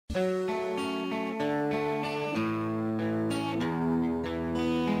Hey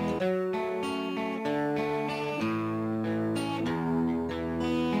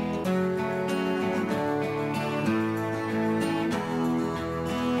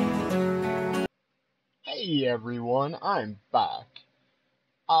everyone, I'm back.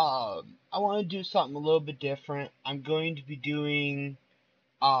 I want to do something a little bit different. I'm going to be doing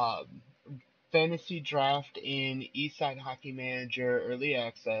um fantasy draft in Eastside Hockey Manager Early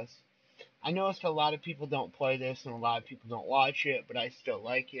Access. I noticed a lot of people don't play this and a lot of people don't watch it, but I still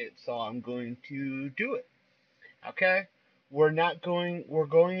like it, so I'm going to do it. Okay? We're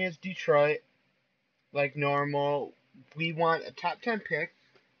going as Detroit like normal. We want a top 10 pick,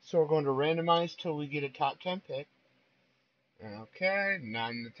 so we're going to randomize till we get a top 10 pick. Okay,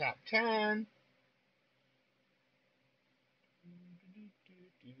 not in the top 10.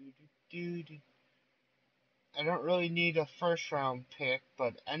 I don't really need a first round pick,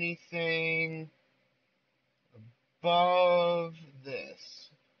 but anything above this.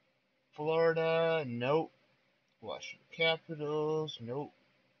 Florida, nope. Washington Capitals, nope.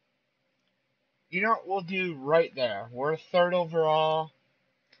 You know what we'll do right there? We're third overall,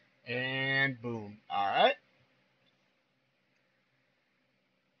 and boom. Alright.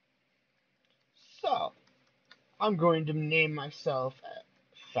 So, I'm going to name myself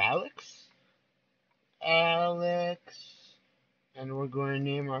Felix. Alex. And we're going to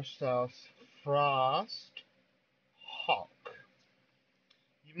name ourselves Frost Hawk.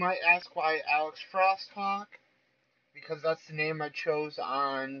 You might ask why Alex Frosthawk? Because that's the name I chose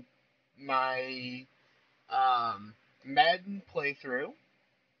on my Madden playthrough,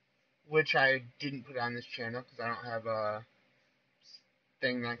 which I didn't put on this channel because I don't have a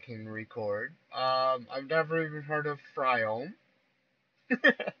thing that can record. I've never even heard of Fryome.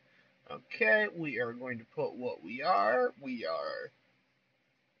 Okay, we are going to put what we are.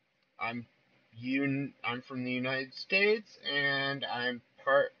 I'm I'm from the United States and I'm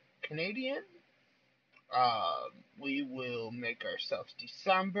part Canadian. Uh, we will make ourselves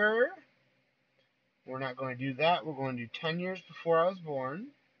December. We're not going to do that. We're going to do 10 years before I was born.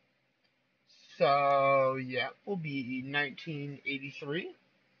 So, yeah, we'll be 1983.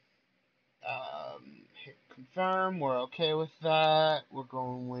 Hit confirm. We're okay with that. We're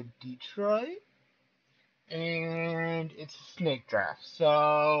going with Detroit. And it's a snake draft.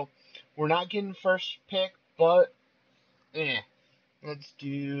 So, we're not getting first pick, but, let's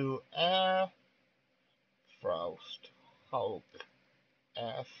do F. Frost. Hope.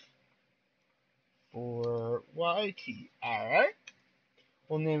 F. For YT. Alright.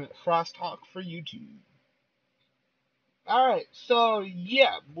 We'll name it Frosthawk for YouTube. Alright, so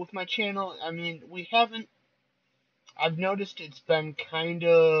yeah, with my channel, I mean, I've noticed it's been kind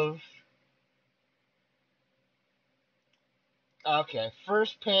of, okay,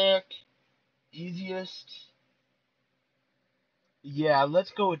 first pick, easiest, yeah,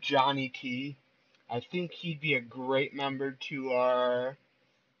 let's go with Johnny T. I think he'd be a great member to our,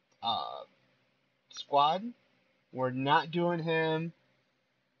 uh, squad. We're not doing him.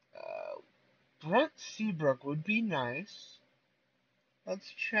 Brent Seabrook would be nice.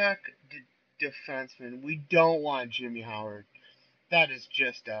 Let's check the defenseman. We don't want Jimmy Howard. That is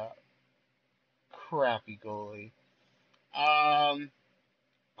just a crappy goalie. Um,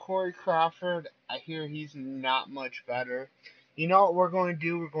 Corey Crawford, I hear he's not much better. You know what we're going to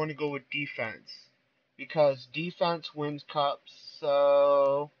do? We're going to go with defense. Because defense wins cups.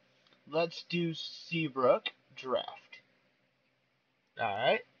 So, let's do Seabrook draft.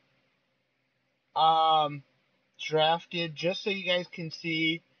 Alright. Drafted, just so you guys can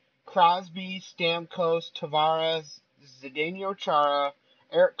see, Crosby, Stamkos, Tavares, Zdeno Chara,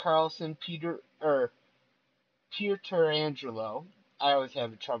 Erik Karlsson, Pietrangelo. I always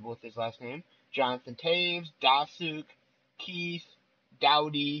have trouble with his last name. Jonathan Taves, Dasuk, Keith,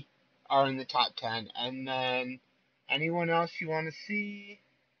 Dowdy are in the top 10. And then anyone else you want to see?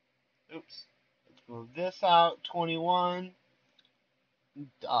 Oops. Let's move this out. 21.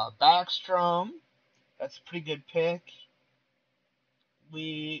 Backstrom. That's a pretty good pick.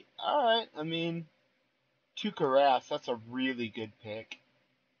 Alright, I mean, Tuukka Rask, that's a really good pick.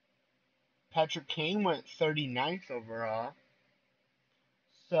 Patrick Kane went 39th overall.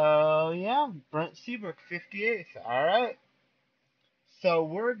 So, yeah, Brent Seabrook, 58th. Alright. So,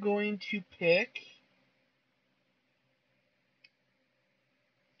 we're going to pick.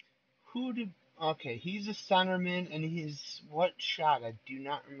 Okay, he's a centerman, and he's. What shot? I do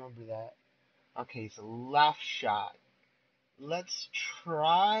not remember that. Okay, he's a left shot. Let's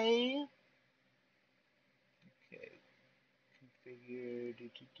try. Okay,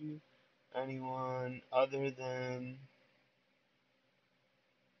 configure. Anyone other than.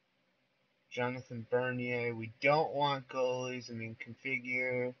 Jonathan Bernier. We don't want goalies. I mean,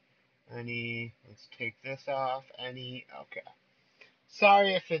 configure. Any. Let's take this off. Any. Okay.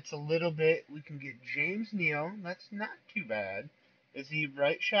 Sorry if it's a little bit. We can get James Neal. That's not too bad. Is he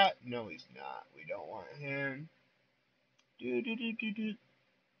right shot? No, he's not. We don't want him. Do.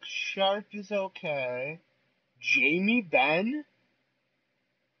 Sharp is okay. Jamie Benn?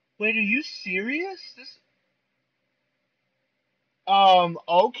 Wait, are you serious?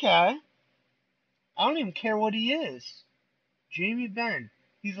 Okay. I don't even care what he is. Jamie Benn.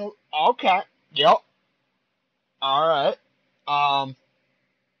 He's a okay. Yep. All right. Um.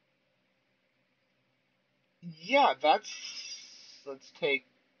 Yeah, that's. Let's take.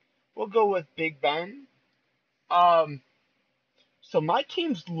 We'll go with Big Ben. Um. So my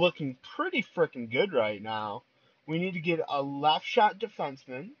team's looking pretty freaking good right now. We need to get a left shot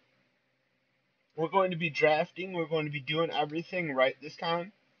defenseman. We're going to be drafting. We're going to be doing everything right this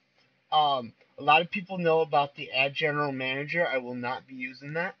time. A lot of people know about the Add General Manager. I will not be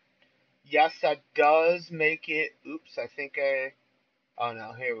using that. Yes, that does make it. Oops, I think I. Oh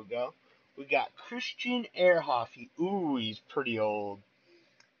no, here we go. We got Christian Ehrhoff. Ooh, he's pretty old.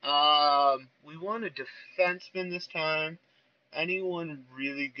 We want a defenseman this time. Anyone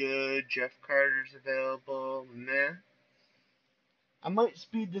really good? Jeff Carter's available. Meh. I might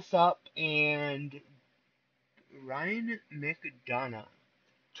speed this up and Ryan McDonough.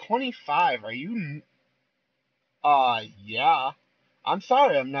 25. Are you? Yeah. I'm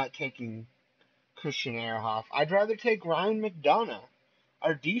sorry I'm not taking Christian Ehrhoff. I'd rather take Ryan McDonough.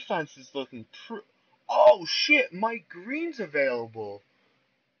 Our defense is looking Oh shit, Mike Green's available.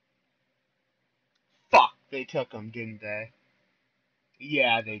 Fuck, they took him, didn't they?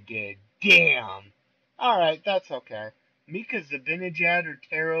 Yeah, they did. Damn. Alright, that's okay. Mika Zibanejad or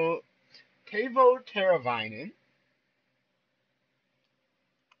Teuvo Teravainen.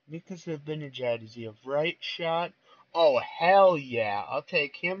 Mika Zibanejad, is he a right shot? Oh, hell yeah. I'll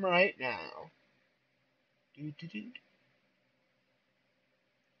take him right now.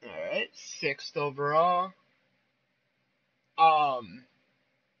 Alright, 6th overall.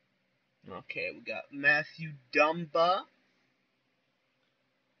 Okay, we got Matthew Dumba.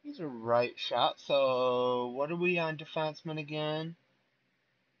 He's a right shot. So, what are we on defenseman again?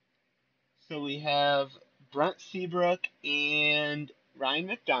 So we have Brent Seabrook and Ryan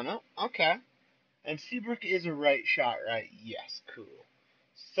McDonough. Okay. And Seabrook is a right shot, right? Yes, cool.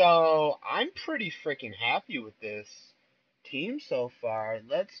 So, I'm pretty freaking happy with this team so far.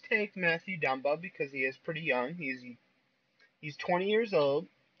 Let's take Matthew Dumba because he is pretty young. He's 20 years old.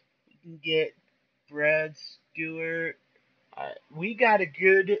 We can get Brad Stewart. We got a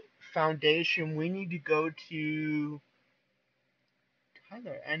good foundation. We need to go to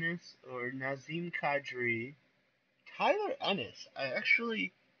Tyler Ennis or Nazem Kadri. Tyler Ennis.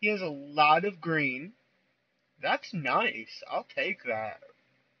 He has a lot of green. That's nice. I'll take that.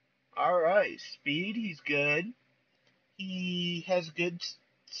 Alright, speed, he's good. He has good,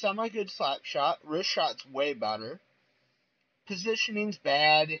 semi-good slap shot. Wrist shot's way better. Positioning's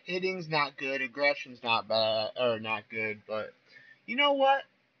bad. Hitting's not good. Aggression's not bad, or not good, but you know what?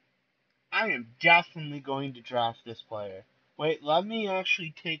 I am definitely going to draft this player. Wait, let me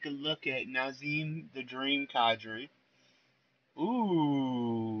actually take a look at Nazem the Dream Kadri.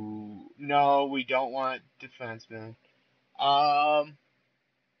 Ooh, no, we don't want defenseman. Um,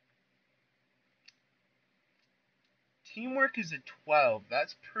 Teamwork is a 12.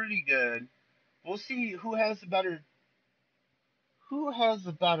 That's pretty good. We'll see who has the better. Who has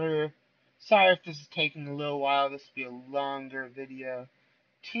the better? Sorry if this is taking a little while. This will be a longer video.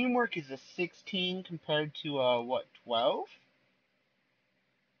 Teamwork is a 16 compared to a what, 12?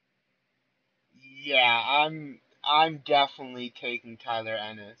 Yeah, I'm definitely taking Tyler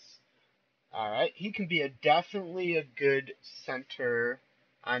Ennis. All right, he can be definitely a good center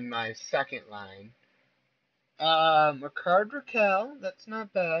on my second line. Ricard Raquel, that's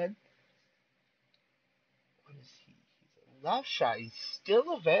not bad. What is he? He's a left shot. He's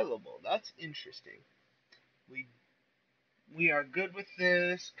still available. That's interesting. We we are good with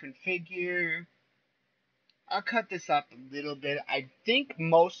this. Configure. I'll cut this up a little bit. I think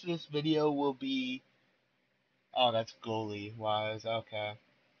most of this video will be. Oh, that's goalie wise. Okay.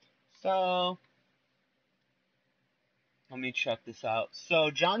 So let me check this out. So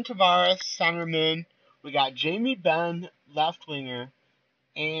John Tavares, centerman. We got Jamie Benn, left winger.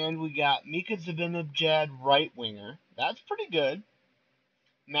 And we got Mika Zibanejad, right winger. That's pretty good.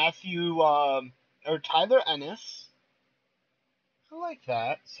 Or Tyler Ennis. I like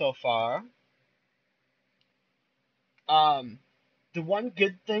that so far. Um, the one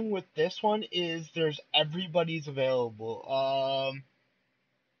good thing with this one is everybody's available.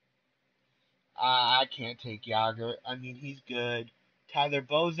 I can't take Yager. I mean, he's good. Tyler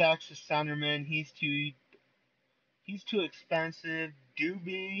Bozak's a centerman. He's too expensive.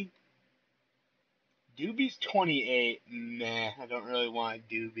 Doobie's 28. Meh, I don't really want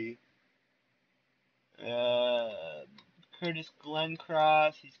Doobie. Uh, Curtis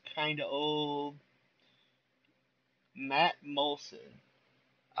Glencross, he's kind of old. Matt Molson.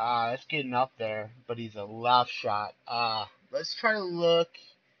 That's getting up there, but he's a left shot. Let's try to look.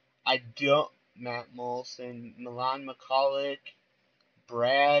 I don't. Matt Molson, Milan McCulloch,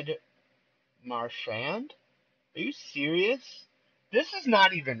 Brad Marchand. Are you serious? This is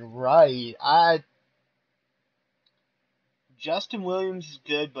not even right. Justin Williams is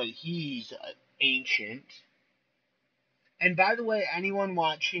good, but he's ancient. And by the way, anyone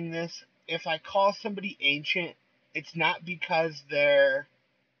watching this, if I call somebody ancient, it's not because they're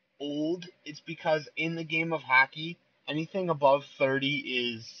old. It's because in the game of hockey, anything above 30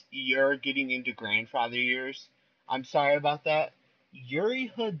 is you're getting into grandfather years. I'm sorry about that.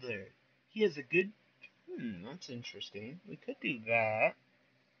 Yuri Hoodler. He has a good. That's interesting. We could do that.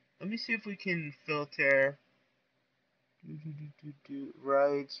 Let me see if we can filter.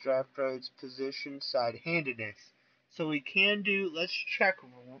 Rights, draft rights, position, side handedness. So we can do. Let's check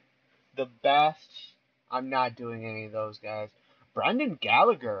the best. I'm not doing any of those guys. Brendan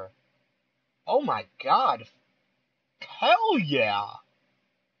Gallagher. Oh my god. Hell yeah.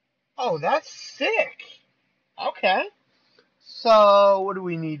 Oh, that's sick. Okay. So, what do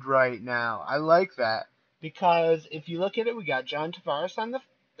we need right now? I like that. Because if you look at it, we got John Tavares on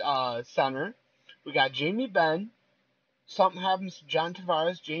the center. We got Jamie Benn. Something happens to John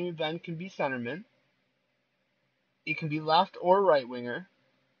Tavares, Jamie Benn can be centerman. He can be left or right winger.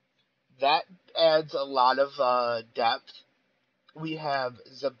 That adds a lot of depth. We have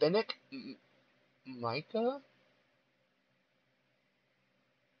Zabinik Micah?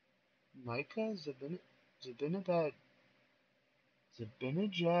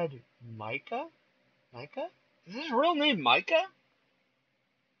 Zabinajad Micah? Micah? Is his real name Micah?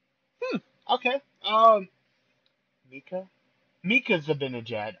 Okay. Mika? Mika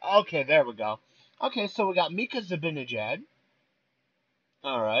Zabinajad. Okay, there we go. Okay, so we got Mika Zabinajad.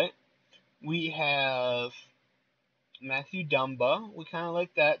 Alright. We have Matthew Dumba. We kind of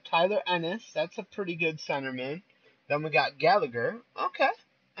like that. Tyler Ennis. That's a pretty good centerman. Then we got Gallagher. Okay.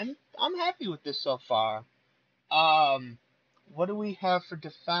 I'm happy with this so far. What do we have for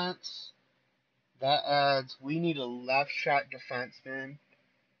defense? That adds, we need a left shot defenseman.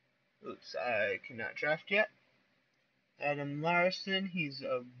 Oops, I cannot draft yet. Adam Larson, he's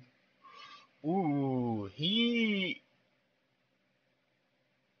a... Ooh, he...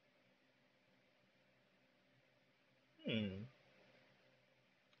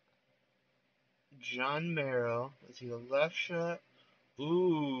 John Merrill, is he a left shot?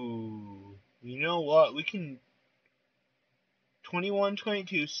 Ooh, you know what? We can 21,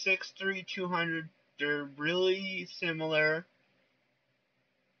 22, 6'3", 200. They're really similar.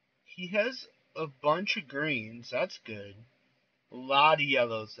 He has a bunch of greens. That's good. A lot of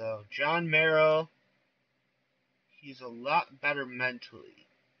yellows, though. John Merrill, he's a lot better mentally.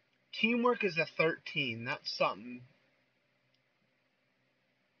 Teamwork is a 13. That's something.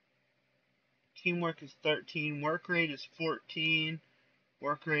 Teamwork is 13. Work rate is 14.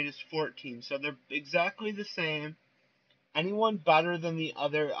 Work rate is 14. So they're exactly the same. Anyone better than the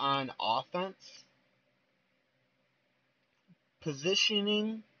other on offense?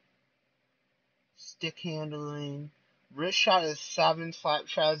 Positioning, stick handling. Wrist shot is 7, slap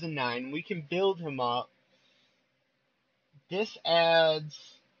shot is a 9. We can build him up. This adds...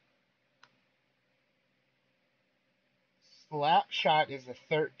 Slap shot is a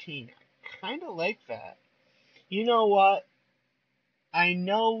 13. I kind of like that. You know what? I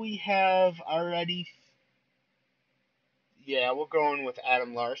know we have already... Yeah, we're going with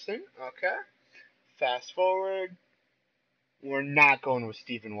Adam Larson. Okay. Fast forward. We're not going with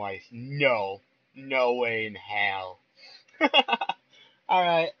Stephen Weiss. No. No way in hell.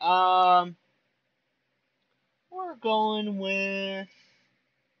 Alright, we're going with...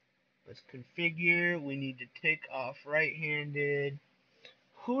 Let's configure. We need to take off right-handed.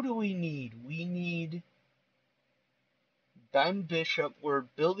 Who do we need? We need Ben Bishop. We're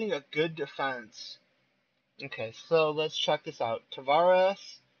building a good defense. Okay, so let's check this out.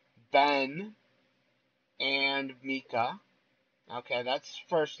 Tavares, Ben, and Mika. Okay, that's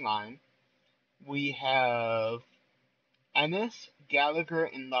first line. We have Ennis, Gallagher,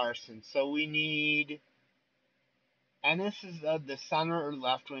 and Larson. So we need... Ennis is the center or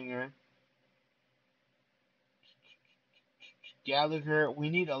left winger. Gallagher, we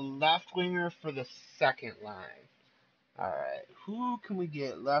need a left winger for the second line. Alright, who can we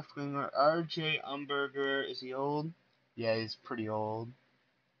get? Left winger, RJ Umberger. Is he old? Yeah, he's pretty old.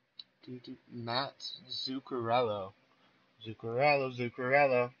 Matt Zuccarello.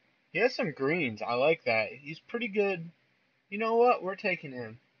 Zuccarello. He has some greens. I like that. He's pretty good. You know what? We're taking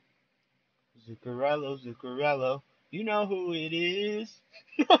him. Zuccarello. You know who it is.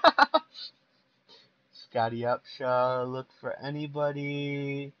 Scotty Upshaw. Look for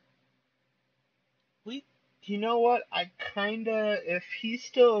anybody. You know what? If he's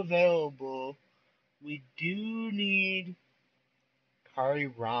still available, we do need Kari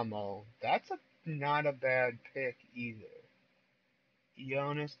Ramo. Not a bad pick either.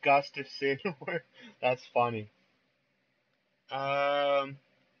 Jonas Gustafsson. That's funny. Um,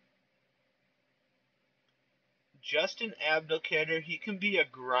 Justin Abdelkader. He can be a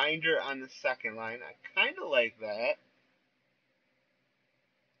grinder on the second line. I kind of like that.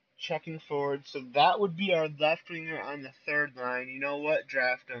 Checking forward. So that would be our left winger on the third line. You know what?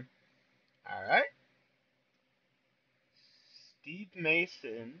 Draft him. All right. Steve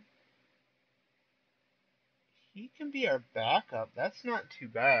Mason. He can be our backup. That's not too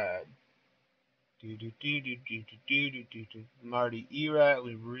bad. Marty Erat,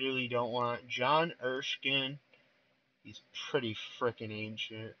 we really don't want. John Erskine, he's pretty freaking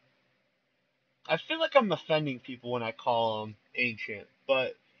ancient. I feel like I'm offending people when I call him ancient,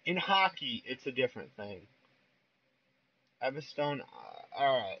 but in hockey, it's a different thing. Everstone,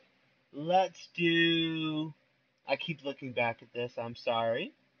 alright. Let's do. I keep looking back at this, I'm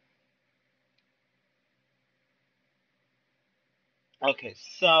sorry. Okay,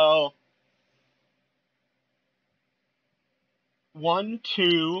 so 1,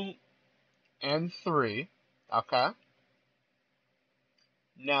 2, and 3. Okay.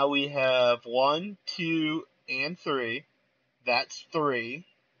 Now we have 1, 2, and 3. That's 3.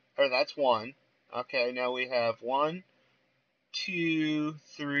 Or that's 1. Okay, now we have 1, 2,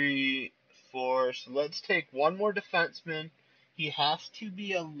 3, 4. So let's take one more defenseman. He has to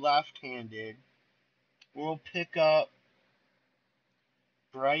be a left-handed. We'll pick up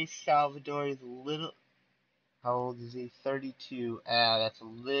Bryce Salvador. He's a little. How old is he? 32. That's a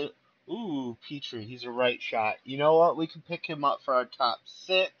little. Ooh, Petrie. He's a right shot. You know what? We can pick him up for our top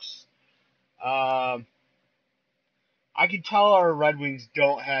 6. I can tell our Red Wings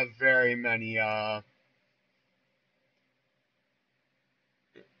don't have very many.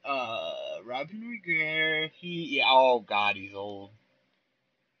 Robin Rigueur. Yeah, oh God, he's old.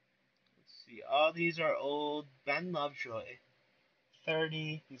 Let's see. All these are old. Ben Lovejoy,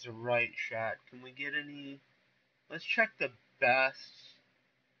 30. He's a right shot. Can we get any? Let's check the best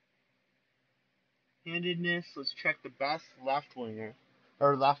handedness. Let's check the best left winger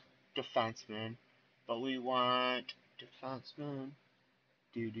or left defenseman. But we want defenseman.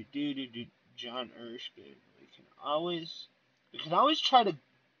 John Erskine. We can always try to.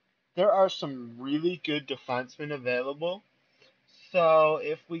 There are some really good defensemen available. So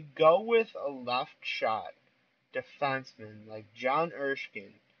if we go with a left shot defenseman like John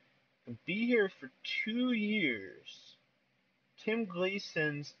Erskine, can be here for 2 years. Tim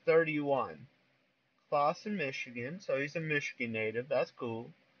Gleason's 31. Clausen, Michigan, so he's a Michigan native. That's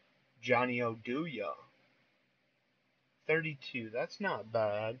cool. Johnny Oduya, 32. That's not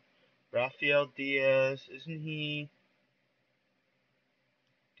bad. Rafael Diaz, isn't he?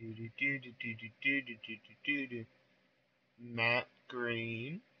 Matt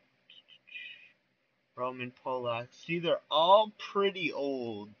Green. Roman Polak. See, they're all pretty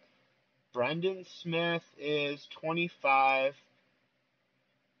old. Brendan Smith is 25.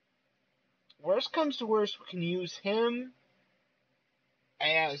 Worst comes to worst, we can use him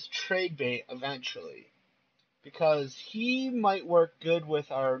as trade bait eventually. Because he might work good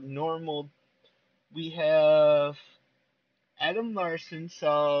with our normal. We have Adam Larson,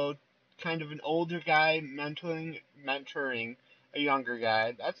 so kind of an older guy mentoring a younger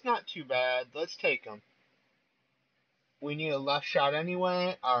guy. That's not too bad. Let's take him. We need a left shot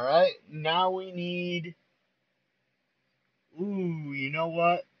anyway. Alright, now we need. Ooh, you know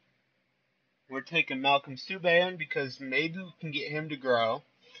what? We're taking Malcolm Subban because maybe we can get him to grow.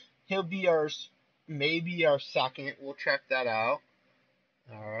 He'll be maybe our second. We'll check that out.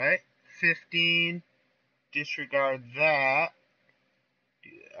 Alright, 15. Disregard that.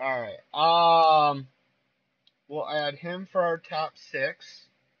 Alright, we'll add him for our top 6.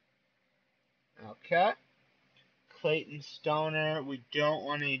 Okay. Clayton Stoner. We don't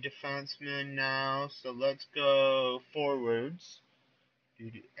want any defensemen now, so let's go forwards.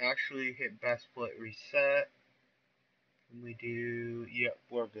 Actually hit best split reset. Can we do? Yep,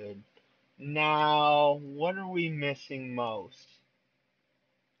 we're good. Now, what are we missing most?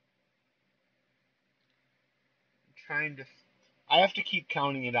 I'm trying to. I have to keep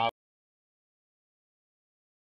counting it out.